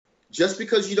Just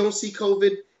because you don't see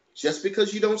COVID, just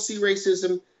because you don't see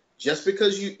racism, just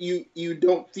because you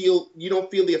don't feel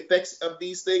the effects of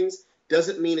these things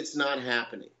doesn't mean it's not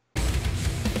happening.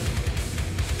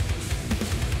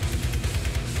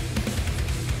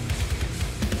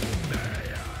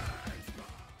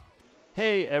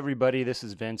 Hey everybody, this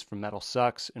is Vince from Metal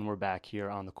Sucks, and we're back here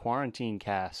on the Quarantine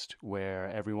Cast, where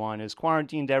everyone is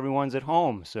quarantined, everyone's at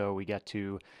home, so we get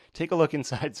to take a look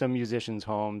inside some musicians'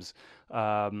 homes.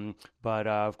 But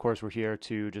of course, we're here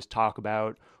to just talk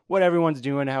about what everyone's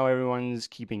doing, how everyone's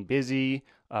keeping busy.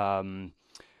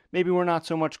 Maybe we're not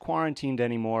so much quarantined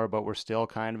anymore, but we're still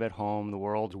kind of at home. The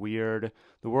world's weird.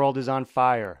 The world is on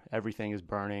fire. Everything is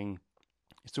burning.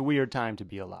 It's a weird time to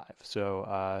be alive.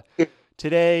 So,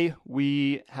 today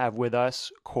we have with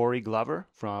us Corey Glover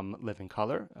from Living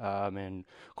Color, and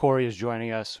Corey is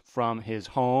joining us from his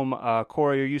home.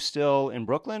 Corey, are you still in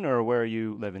Brooklyn, or where are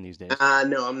you living these days?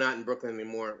 No, I'm not in Brooklyn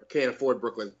anymore. I can't afford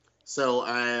Brooklyn, so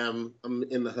I'm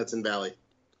in the Hudson Valley.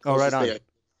 Oh, right Closest thing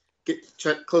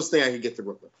on. I closest thing I could get to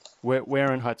Brooklyn.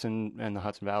 Where in the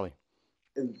Hudson Valley?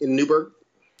 In Newburgh.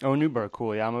 Oh, Newburgh,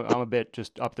 cool. Yeah, I'm a bit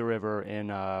just up the river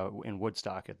in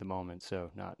Woodstock at the moment, so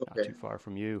not Okay. too far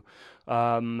from you.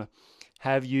 Um,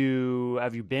 have you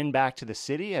been back to the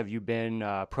city? Have you been Oh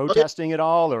yeah, protesting at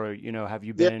all, or have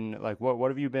you yeah, been like what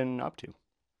have you been up to?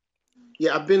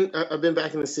 yeah. I've been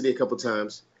back in the city a couple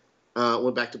times.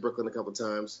 Went back to Brooklyn a couple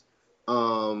times.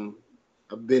 Um,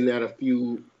 I've been at a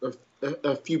few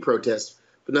protests,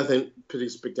 but nothing pretty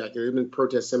spectacular. There've been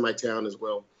protests in my town as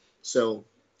well. So,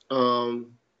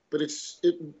 um, but it's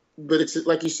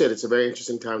like you said, it's a very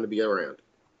interesting time to be around.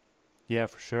 Yeah,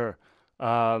 for sure.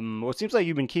 Well, it seems like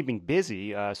you've been keeping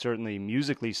busy. Certainly,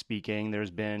 musically speaking,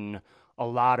 there's been a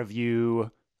lot of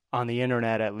you on the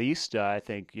internet, at least. I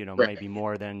think maybe Right.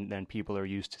 more than people are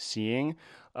used to seeing.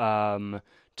 Um,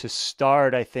 to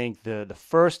start, I think the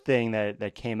first thing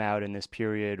that came out in this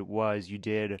period was you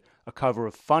did a cover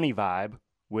of "Funny Vibe"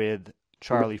 with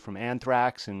Charlie from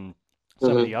Anthrax and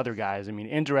some of the Hmm. other guys. I mean,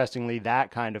 interestingly, that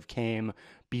kind of came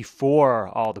before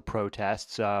all the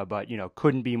protests, but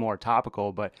couldn't be more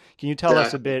topical. But can you tell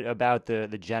us a Exactly. bit about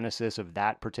the genesis of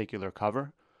that particular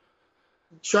cover?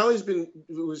 Charlie's been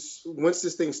it was once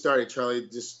this thing started. Charlie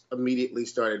just immediately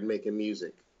started making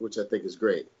music, which I think is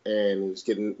great, and he was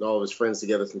getting all of his friends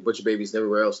together from Butcher Babies and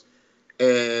everywhere else.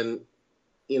 And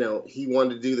he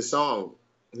wanted to do the song.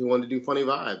 He wanted to do Funny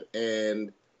Vibe,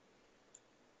 and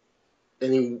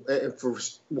for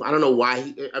I don't know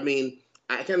why. I mean,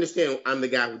 I can understand I'm the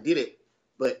guy who did it,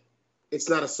 but it's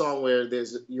not a song where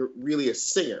you're really a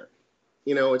singer.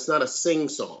 It's not a sing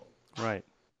song. Right.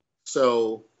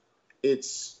 So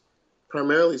it's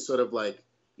primarily sort of like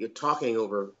you're talking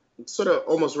over, sort of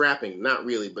almost rapping, not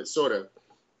really, but sort of.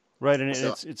 Right, and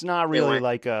So it's not yeah, really why?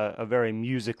 like a very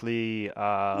musically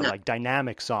No, like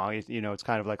dynamic song. It's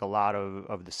kind of like a lot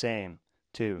of the same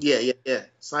too. yeah, yeah, yeah.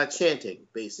 It's like chanting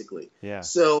basically. Yeah.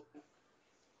 So,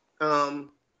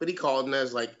 but he called and I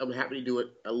was like, I'm happy to do it.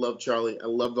 I love Charlie. I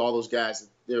loved all those guys.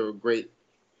 They were great,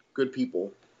 good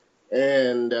people,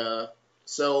 and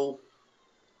so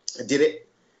I did it.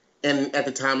 And at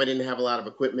the time, I didn't have a lot of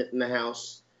equipment in the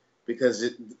house because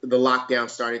the lockdown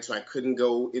started, so I couldn't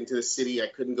go into the city. I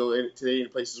couldn't go into any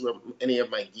places where any of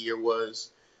my gear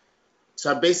was.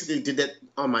 So I basically did that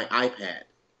on my iPad,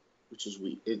 which is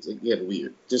weird. It's again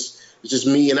weird. It's just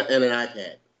me and an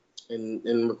iPad,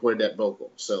 and recorded that vocal.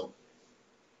 So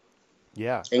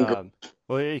Yeah. and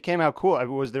Well, it came out cool.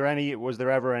 Was there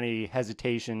ever any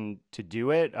hesitation to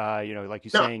do it? Like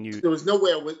you no, saying you, there was no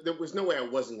way I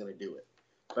wasn't going to do it,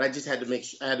 but I just had to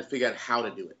I had to figure out how to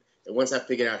do it. And once I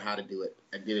figured out how to do it,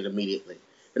 I did it immediately.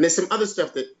 And there's some other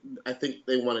stuff that I think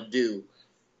they want to do.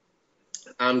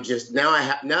 I'm just now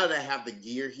that I have the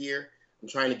gear here, I'm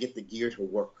trying to get the gear to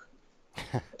work.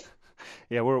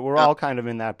 yeah, we're Uh, all kind of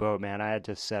in that boat, man. I had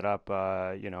to set up,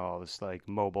 all this like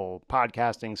mobile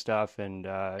podcasting stuff, and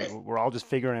we're all just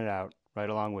figuring it out right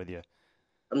along with you.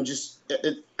 I'm just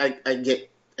I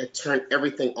turn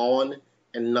everything on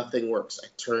and nothing works. I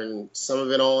turn some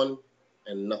of it on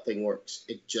and nothing works.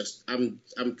 I'm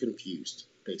confused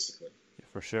basically.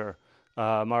 For sure.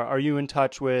 Are you in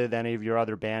touch with any of your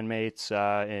other bandmates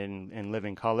in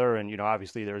Living Color? And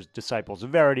obviously there's Disciples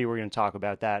of Verity. We're going to talk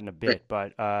about that in a Right. bit.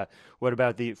 But what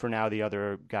about for now the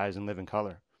other guys in Living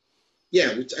Color?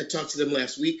 Yeah, I talked to them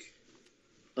last week.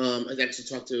 I actually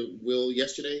talked to Will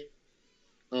yesterday.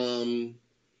 Um,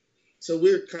 so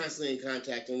we're constantly in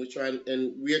contact, and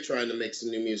we're trying to make some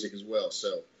new music as well.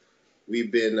 So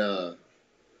we've been uh,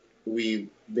 we've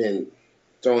been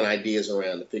throwing ideas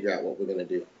around to figure out what we're gonna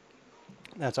do.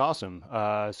 That's awesome.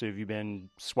 So have you been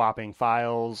swapping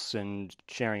files and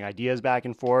sharing ideas back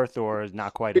and forth, or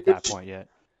not quite at We're, that point yet?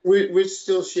 we're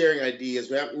still sharing ideas.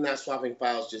 We're not swapping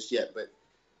files just yet, but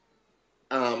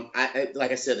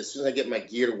like I said, as soon as I get my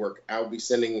gear to work, I'll be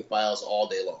sending files all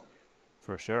day long.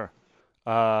 For sure.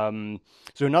 Um,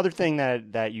 so another thing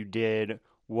that you did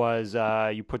was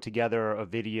you put together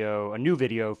a new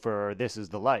video for "This Is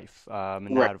the Life,"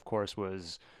 and Right. that, of course,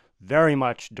 was very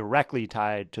much directly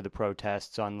tied to the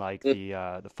protests, unlike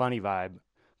Mm. the Funny Vibe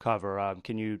cover.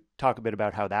 Can you talk a bit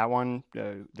about how that one,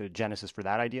 the genesis for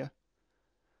that idea?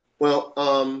 Well,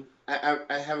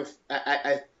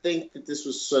 I think that this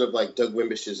was sort of like Doug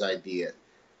Wimbish's idea,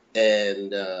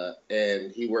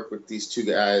 and he worked with these two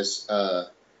guys,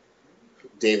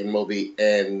 Dave and Moby,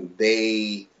 and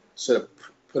they sort of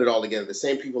put it all together. The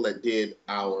same people that did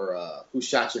our "Who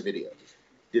Shot Your" video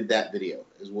did that video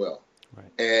as well, Right.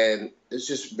 and it's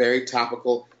just very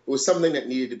topical. It was something that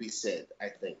needed to be said, I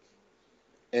think.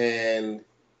 And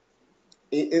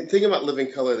thing about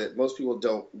Living Color that most people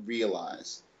don't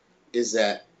realize is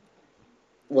that,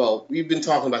 well, we've been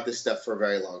talking about this stuff for a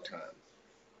very long time.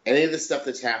 Any of the stuff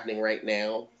that's happening right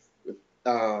now with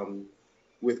um,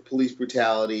 with police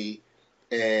brutality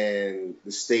and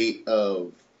the state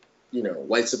of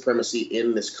white supremacy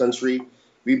in this country,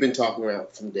 we've been talking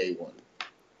about from day one.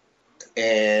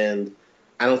 And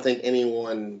I don't think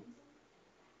anyone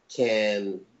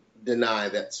can deny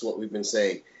that's what we've been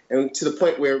saying. And to the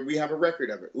point where we have a record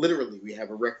of it. Literally, we have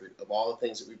a record of all the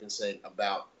things that we've been saying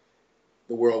about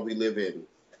the world we live in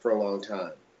for a long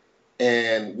time.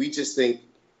 And we just think,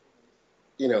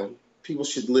 people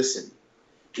should listen.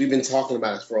 We've been talking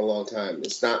about it for a long time.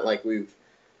 It's not like we're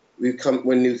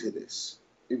new to this.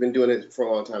 We've been doing it for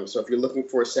a long time. So if you're looking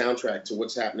for a soundtrack to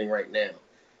what's happening right now,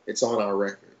 it's on our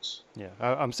records. Yeah,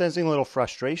 I'm sensing a little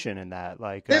frustration in that.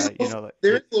 Like, There's a little, like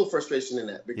there is a little frustration in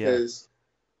that yeah, because,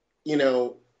 you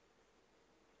know,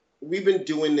 we've been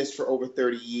doing this for over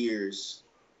 30 years.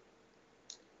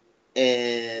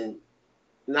 And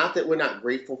not that we're not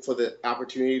grateful for the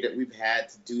opportunity that we've had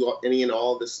to do any and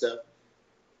all of this stuff,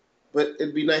 but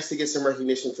it'd be nice to get some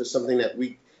recognition for something that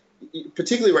we,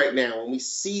 particularly right now, when we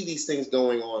see these things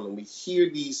going on and we hear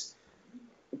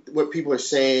what people are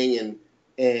saying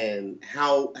and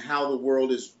how the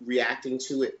world is reacting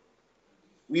to it.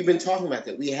 We've been talking about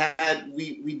that.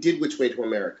 We did Which Way to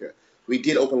America. We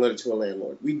did Open Letter to a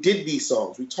Landlord. We did these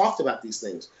songs. We talked about these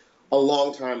things a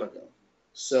long time ago.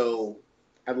 So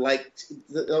I'd like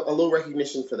a little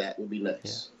recognition for that would be yeah.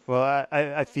 nice. Well,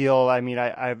 I feel, I mean,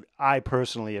 I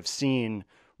personally have seen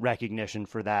recognition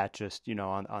for that just,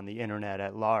 on the internet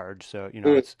at large. So,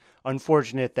 Mm, it's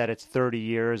unfortunate that it's 30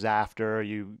 years after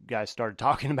you guys started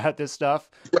talking about this stuff.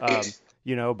 Um,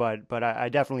 right. but I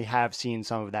definitely have seen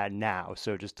some of that now.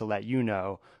 So just to let you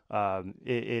know,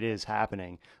 it is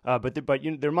happening. But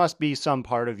there must be some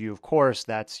part of you, of course,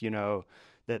 that's,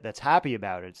 that's happy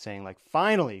about it, saying like,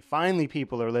 finally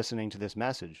people are listening to this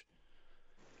message.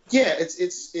 Yeah,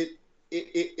 it's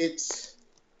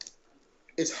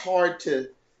hard to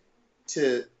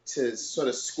sort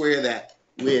of square that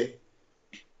with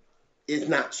it's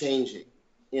not changing.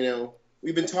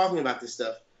 We've been talking about this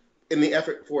stuff in the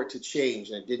effort for it to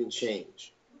change, and it didn't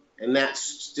change, and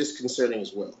that's disconcerting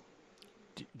as well.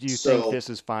 Do you think So this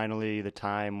is finally the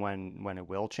time when it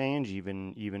will change,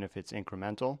 even if it's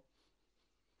incremental?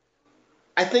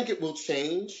 I think it will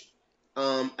change.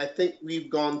 I think we've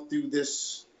gone through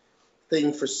this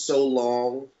thing for so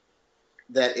long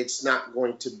that it's not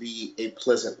going to be a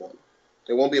pleasant one.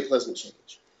 It won't be a pleasant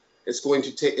change. It's going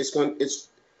to take.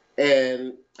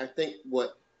 And I think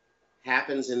what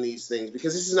happens in these things,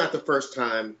 because this is not the first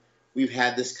time we've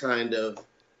had this kind of,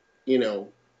 you know,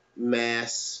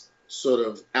 mass sort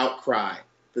of outcry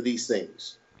for these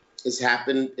things. It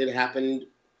happened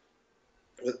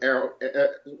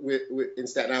with in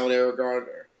Staten Island, Arrow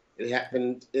Gardner. It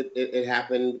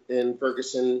happened in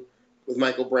Ferguson with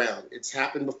Michael Brown. It's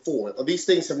happened before. These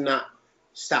things have not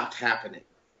stopped happening.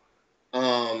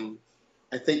 Um,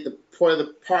 I think the part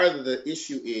of the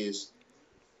issue is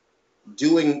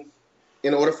doing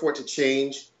in order for it to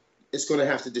change, it's going to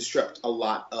have to disrupt a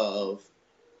lot of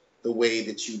the way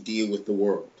that you deal with the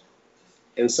world.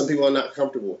 And some people are not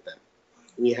comfortable with that.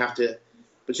 And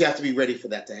but you have to be ready for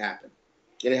that to happen.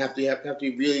 And you have to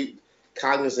be really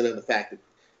cognizant of the fact that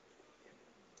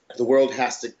the world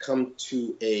has to come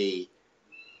to a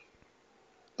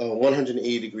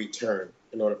 180-degree turn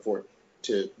in order for it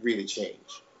to really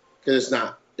change. Because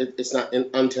it's not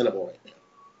untenable right now.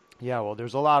 Yeah, well,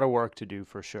 there's a lot of work to do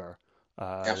for sure.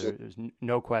 Absolutely. There's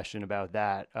no question about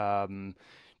that. Do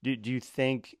you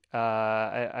think?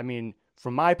 I mean,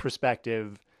 from my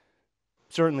perspective,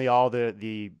 certainly all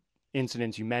the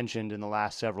incidents you mentioned in the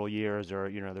last several years, or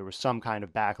there was some kind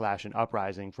of backlash and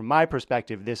uprising. From my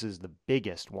perspective, this is the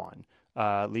biggest one,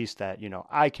 at least that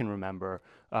I can remember.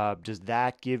 Does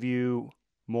that give you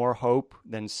more hope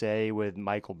than, say, with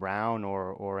Michael Brown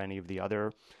or any of the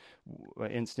other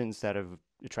incidents that have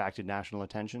attracted national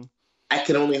attention? I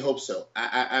can only hope so.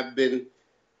 I've been,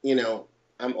 you know,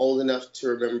 I'm old enough to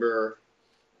remember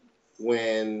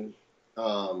when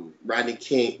the Rodney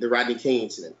King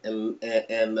incident,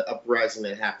 and the uprising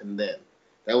that happened then.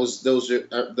 Those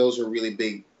are really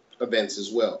big events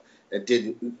as well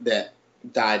that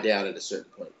died down at a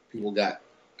certain point. People got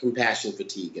compassion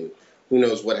fatigue, and who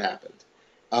knows what happened.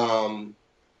 Um,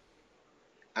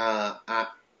 I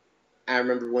I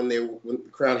remember when the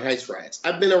Crown Heights riots.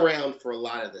 I've been around for a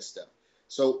lot of this stuff,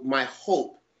 so my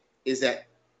hope is that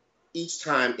each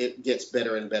time it gets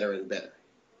better and better and better.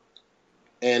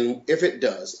 And if it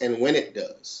does, and when it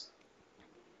does,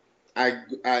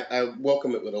 I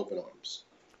welcome it with open arms.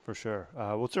 For sure.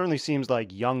 Well, it certainly seems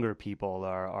like younger people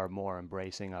are more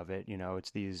embracing of it.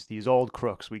 It's these old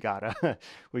crooks we gotta get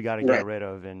Right. rid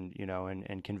of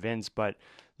and convince. But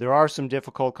there are some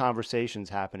difficult conversations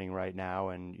happening right now,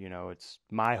 and it's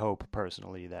my hope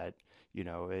personally that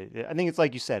I think it's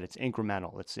like you said, it's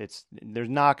incremental. It's there's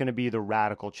not going to be the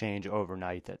radical change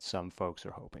overnight that some folks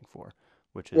are hoping for,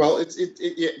 which Well, is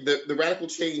yeah, the radical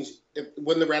change.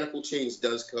 When the radical change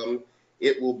does come,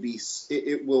 it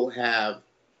will have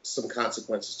some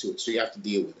consequences to it. So you have to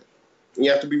deal with it. And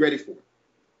you have to be ready for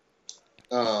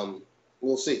it.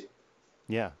 We'll see.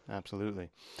 yeah, absolutely.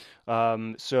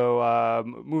 So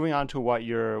moving on to what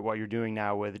you're doing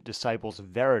now with Disciples of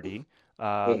Verity,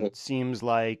 Hmm. seems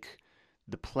like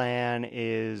the plan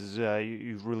is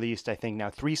you've released, I think,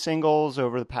 now three singles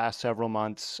over the past several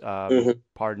months. Hmm.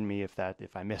 Pardon me if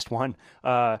I missed one.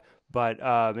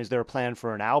 But is there a plan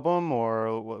for an album,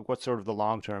 or what's sort of the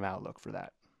long term outlook for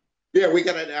that? Yeah, we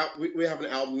got an out. We have an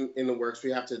album in the works.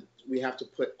 We have to we're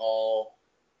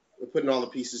putting all the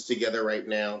pieces together right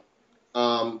now.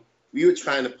 Um, we were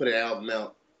trying to put an album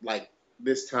out like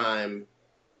this time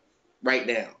right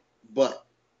now, but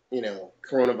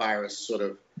coronavirus sort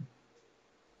of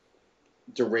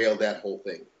derailed that whole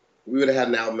thing. We would have had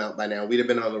an album out by now. We'd have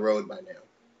been on the road by now.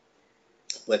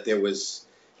 But there was,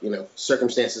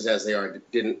 circumstances as they are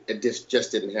didn't it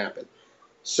just didn't happen.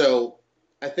 So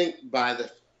I think by the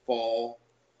fall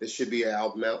there should be an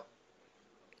album out.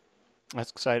 That's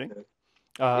exciting.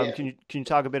 Yeah. Can you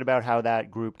talk a bit about how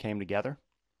that group came together?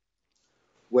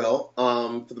 Well,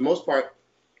 for the most part,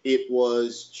 it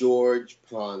was George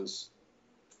Pond's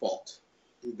fault,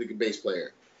 the bass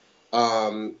player.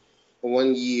 Um,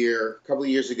 one year, a couple of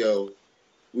years ago,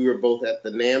 we were both at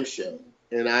the NAM show,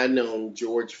 and I known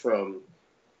George from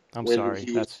I'm when sorry, he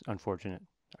was. that's unfortunate.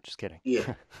 I'm just kidding.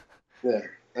 Yeah, yeah.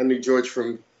 I knew George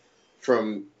from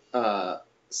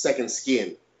Second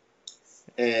Skin,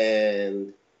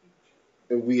 and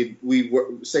we were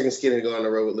Second Skin had gone on the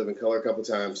road with Living Color a couple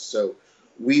times, so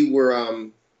we were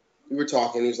we were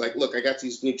talking. He was like, "Look, I got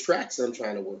these new tracks that I'm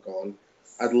trying to work on.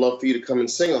 I'd love for you to come and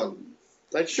sing on them."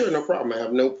 Like, sure, no problem. I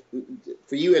have no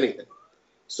for you anything.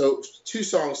 So two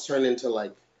songs turned into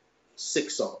like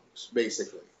six songs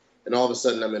basically, and all of a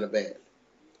sudden I'm in a band.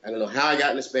 I don't know how I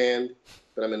got in this band,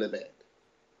 but I'm in the band.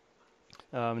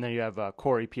 And then you have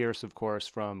Corey Pierce, of course,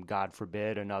 from God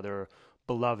Forbid, another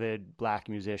beloved black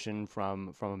musician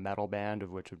from a metal band,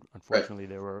 of which Right. unfortunately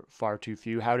there were far too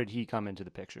few. How did he come into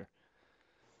the picture?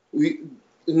 We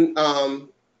known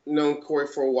Corey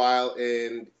for a while,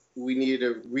 and we needed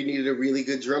a really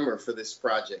good drummer for this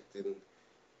project, and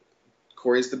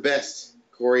Corey's the best.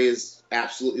 Corey is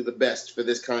absolutely the best for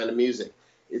this kind of music.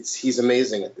 He's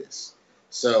amazing at this.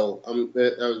 So I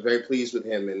was very pleased with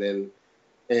him, and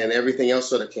everything else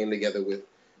sort of came together with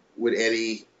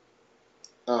Eddie.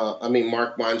 I mean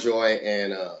Mark Monjoy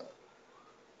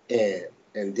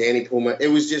and Danny Puma.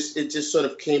 It just sort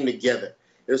of came together.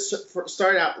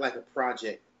 Started out like a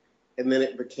project, and then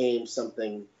it became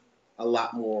something a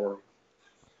lot more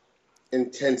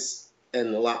intense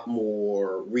and a lot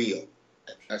more real,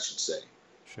 I should say,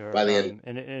 Sure. by the end.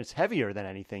 And it's heavier than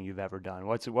anything you've ever done.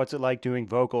 What's it like doing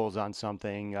vocals on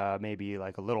something maybe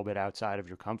like a little bit outside of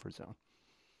your comfort zone?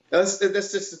 That's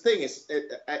just the thing.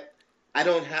 I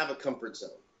don't have a comfort zone.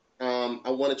 I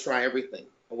want to try everything.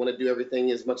 I want to do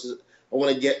everything as much as I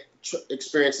want to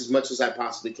experience as much as I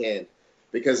possibly can,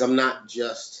 because I'm not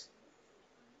just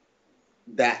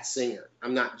that singer.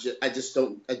 I'm not just. I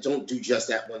don't do just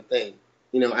that one thing.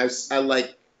 I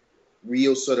like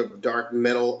real sort of dark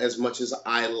metal as much as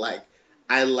I like,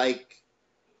 as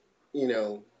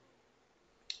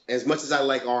much as I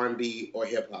like R&B or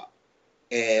hip hop.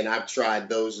 and I've tried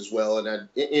those as well. And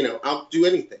I'll do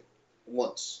anything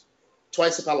once,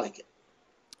 twice if I like it.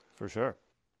 For sure.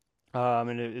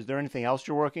 And is there anything else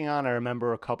you're working on? I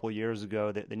remember a couple years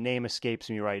ago that the name escapes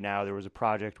me right now. There was a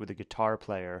project with a guitar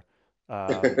player.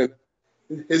 Um,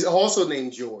 It's also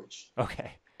named George.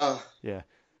 okay. Uh, Yeah.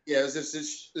 yeah, it was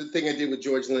this thing I did with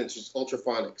George Lynch, it's Oh, it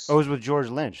Ultraphonics. was with George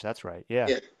Lynch. That's right. Yeah.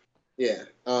 Yeah,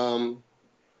 yeah.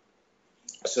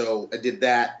 So I did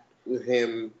that with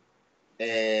him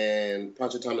and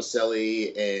Pancho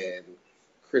Tomaselli and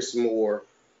Chris Moore,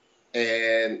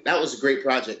 and that was a great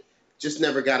project. Just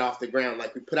never got off the ground.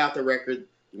 Like, we put out the record,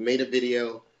 we made a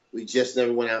video, we just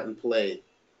never went out and played.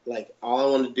 Like, all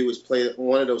I wanted to do was play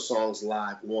one of those songs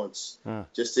live once, Huh.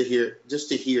 just to hear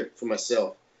it for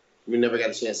myself. We never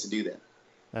got a chance to do that.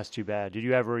 That's too bad. Did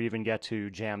you ever even get to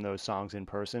jam those songs in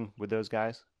person with those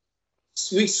guys?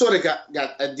 We sort of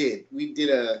got I did. We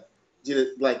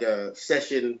like a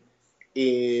session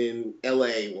in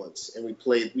LA once, and we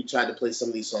tried to play some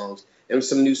of these songs and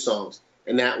some new songs,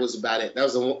 and that was about it. That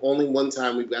was the only one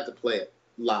time we got to play it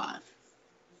live.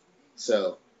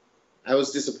 So that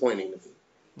was disappointing to me.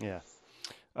 Yeah.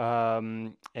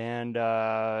 And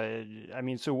I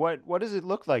mean, so what does it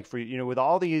look like for you? You know, with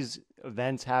all these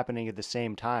events happening at the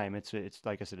same time, it's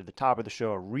like I said at the top of the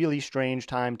show, a really strange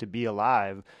time to be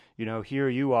alive. You know, here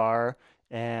you are,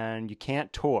 and you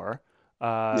can't tour.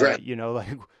 Right, You know,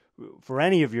 like for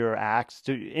any of your acts,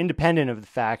 independent of the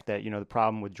fact that the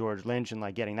problem with George Lynch and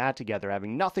like getting that together,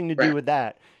 having nothing to do right. with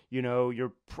that. You know,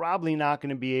 you're probably not going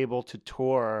to be able to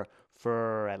tour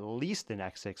for at least the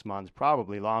next 6 months,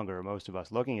 probably longer, most of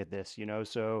us looking at this,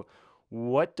 So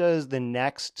what does the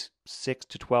next 6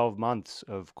 to 12 months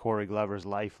of Corey Glover's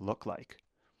life look like?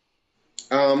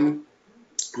 I'm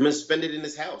gonna spend it in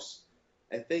this house.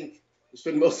 I think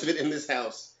spend most of it in this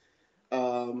house,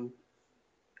 um,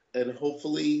 and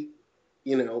hopefully,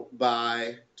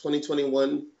 by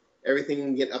 2021, everything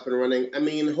can get up and running. I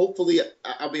mean, hopefully,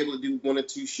 I'll be able to do one or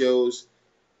two shows,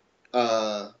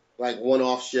 like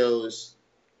one-off shows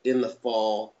in the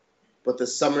fall, but the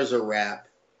summers are wrap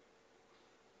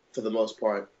for the most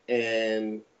part,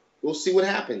 and we'll see what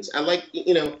happens. I like,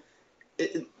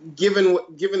 given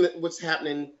what's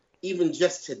happening even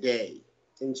just today,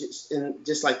 and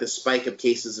just like the spike of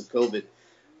cases of COVID,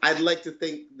 I'd like to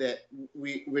think that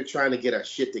we're trying to get our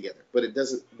shit together, but it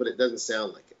doesn't. But it doesn't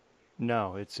sound like it.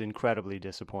 No, it's incredibly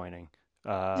disappointing.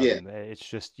 Yeah, It's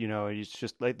just, it's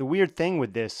just like the weird thing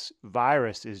with this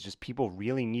virus is just people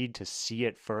really need to see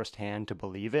it firsthand to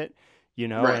believe it,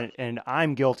 right, and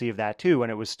I'm guilty of that too. When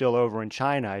it was still over in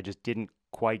China, I just didn't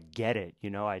quite get it,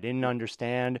 I didn't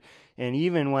understand. And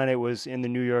even when it was in the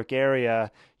New York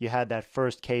area, you had that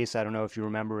first case, I don't know if you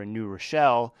remember, in New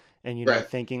Rochelle, and, right.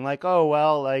 thinking like, oh,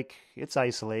 well, like it's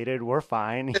isolated, we're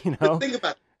fine, But think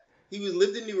about it.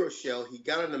 Lived in New Rochelle. He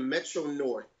got on the Metro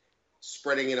North,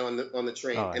 spreading it on the Oh,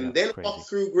 train, I know, and it's then walked crazy.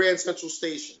 through Grand Central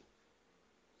Station.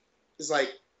 It's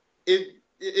like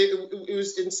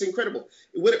it's incredible.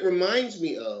 What it reminds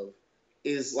me of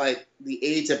is like the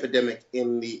AIDS epidemic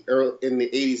in the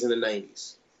 80s and the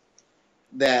 90s.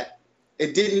 That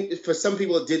it didn't for some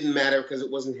people it didn't matter because it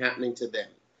wasn't happening to them.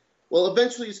 Well,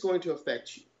 eventually it's going to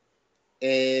affect you,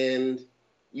 and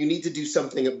you need to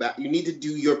do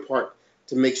your part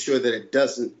to make sure that it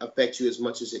doesn't affect you as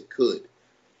much as it could.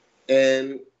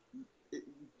 And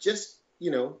just,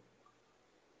 the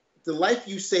life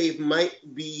you save might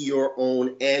be your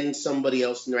own and somebody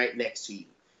else right next to you.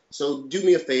 So do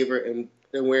me a favor and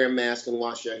wear a mask and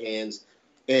wash your hands,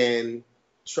 and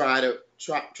try to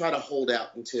hold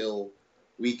out until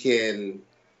we can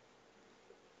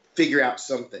figure out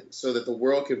something, so that the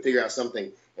world can figure out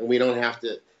something, and we don't have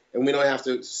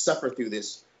to suffer through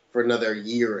this for another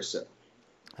year or so.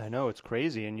 I know it's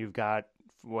crazy, and you've got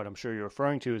what I'm sure you're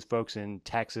referring to is folks in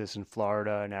Texas and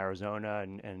Florida and Arizona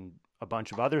and a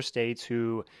bunch of other states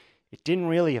who it didn't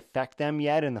really affect them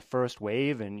yet in the first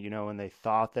wave, and and they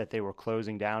thought that they were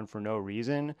closing down for no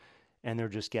reason, and they're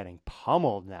just getting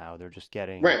pummeled now. They're just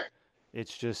getting Right.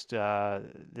 it's just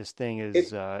this thing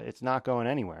is It it's not going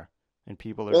anywhere, and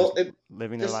people are just well, it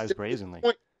living their just lives to the brazenly.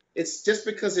 point. It's just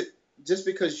because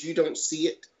you don't see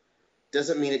it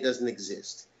doesn't mean it doesn't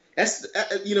exist.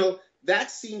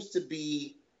 That seems to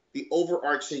be the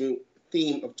overarching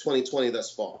theme of 2020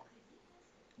 thus far.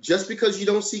 Just because you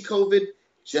don't see COVID,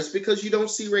 just because you don't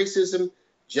see racism,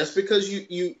 just because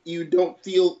you don't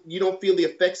feel the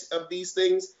effects of these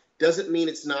things doesn't mean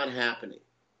it's not happening.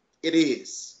 It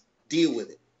is. Deal with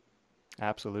it.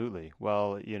 Absolutely.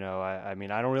 Well, I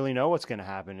mean, I don't really know what's going to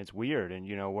happen. It's weird. And,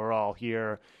 we're all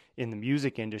here in the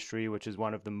music industry, which is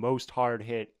one of the most hard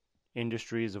hit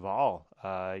industries of all,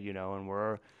 and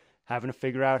we're having to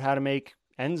figure out how to make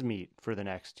ends meet for the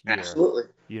next year. Absolutely.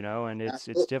 And it's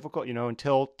Absolutely. difficult,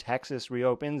 until Texas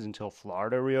reopens, until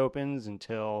Florida reopens,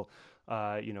 until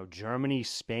Germany,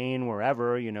 Spain,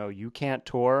 wherever, you can't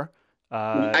tour.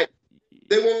 Uh, I,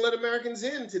 they won't let Americans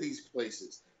into these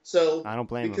places. So I don't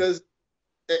blame them. because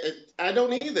I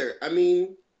don't either. I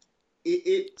mean,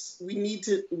 it's we need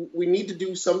to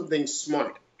do something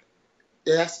smart.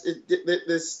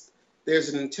 There's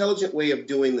an intelligent way of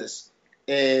doing this,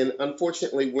 and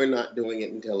unfortunately, we're not doing it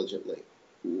intelligently.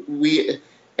 We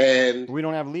and We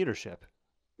don't have leadership.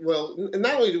 well,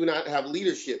 not only do we not have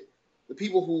leadership, the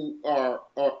people who are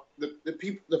the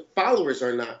people, the followers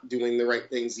are not doing the right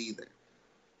things either.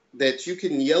 That you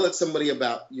can yell at somebody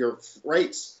about your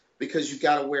rights because you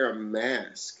got to wear a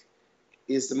mask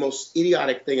is the most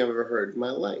idiotic thing I've ever heard in my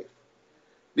life.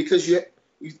 Because you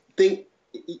think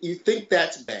you think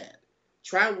that's bad.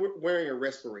 Try wearing a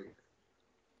respirator.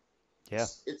 Yeah.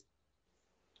 It's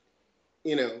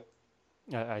you know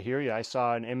I hear you. I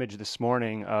saw an image this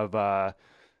morning of a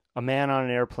man on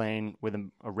an airplane with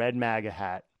a red MAGA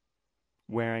hat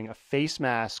wearing a face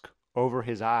mask over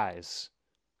his eyes,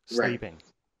 right. sleeping.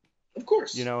 Of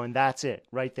course. And that's it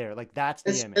right there. Like that's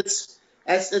the image.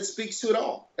 It speaks to it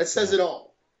all. It says Yeah. it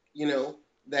all.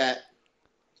 That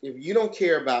if you don't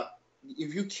care about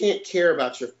if you can't care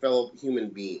about your fellow human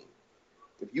being,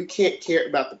 if you can't care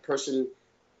about the person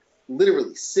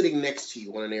literally sitting next to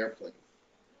you on an airplane,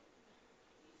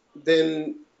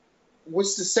 then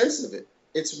what's the sense of it?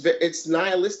 It's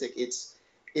nihilistic. It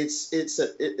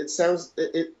sounds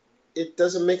it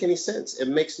doesn't make any sense. It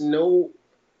makes no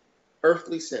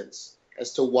earthly sense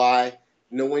as to why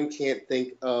no one can't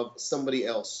think of somebody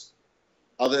else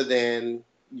other than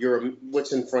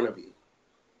what's in front of you.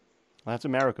 Well, that's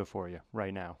America for you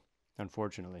right now,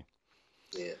 unfortunately.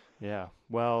 Yeah. Yeah.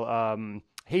 Well,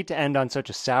 hate to end on such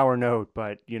a sour note,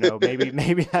 but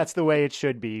maybe that's the way it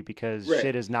should be because Right.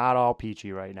 shit is not all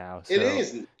peachy right now. So, It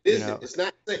isn't. It's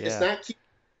not. It's yeah. not.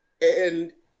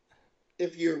 And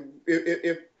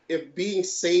if being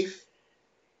safe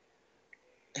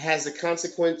has a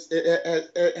consequence,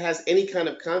 it has any kind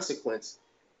of consequence,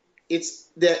 it's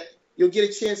that you'll get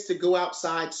a chance to go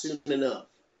outside soon enough.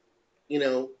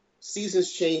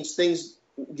 Seasons change, things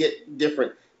get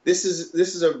different. This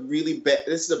is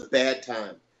a bad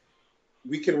time.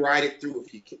 We can ride it through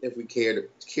if we cared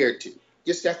to.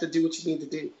 Just have to do what you need to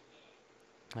do.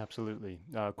 Absolutely.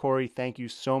 Corey, thank you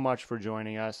so much for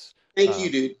joining us. Thank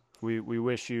you, dude. We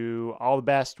wish you all the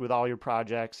best with all your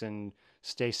projects and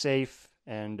stay safe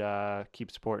and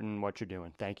keep supporting what you're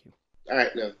doing. Thank you. All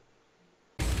right, now.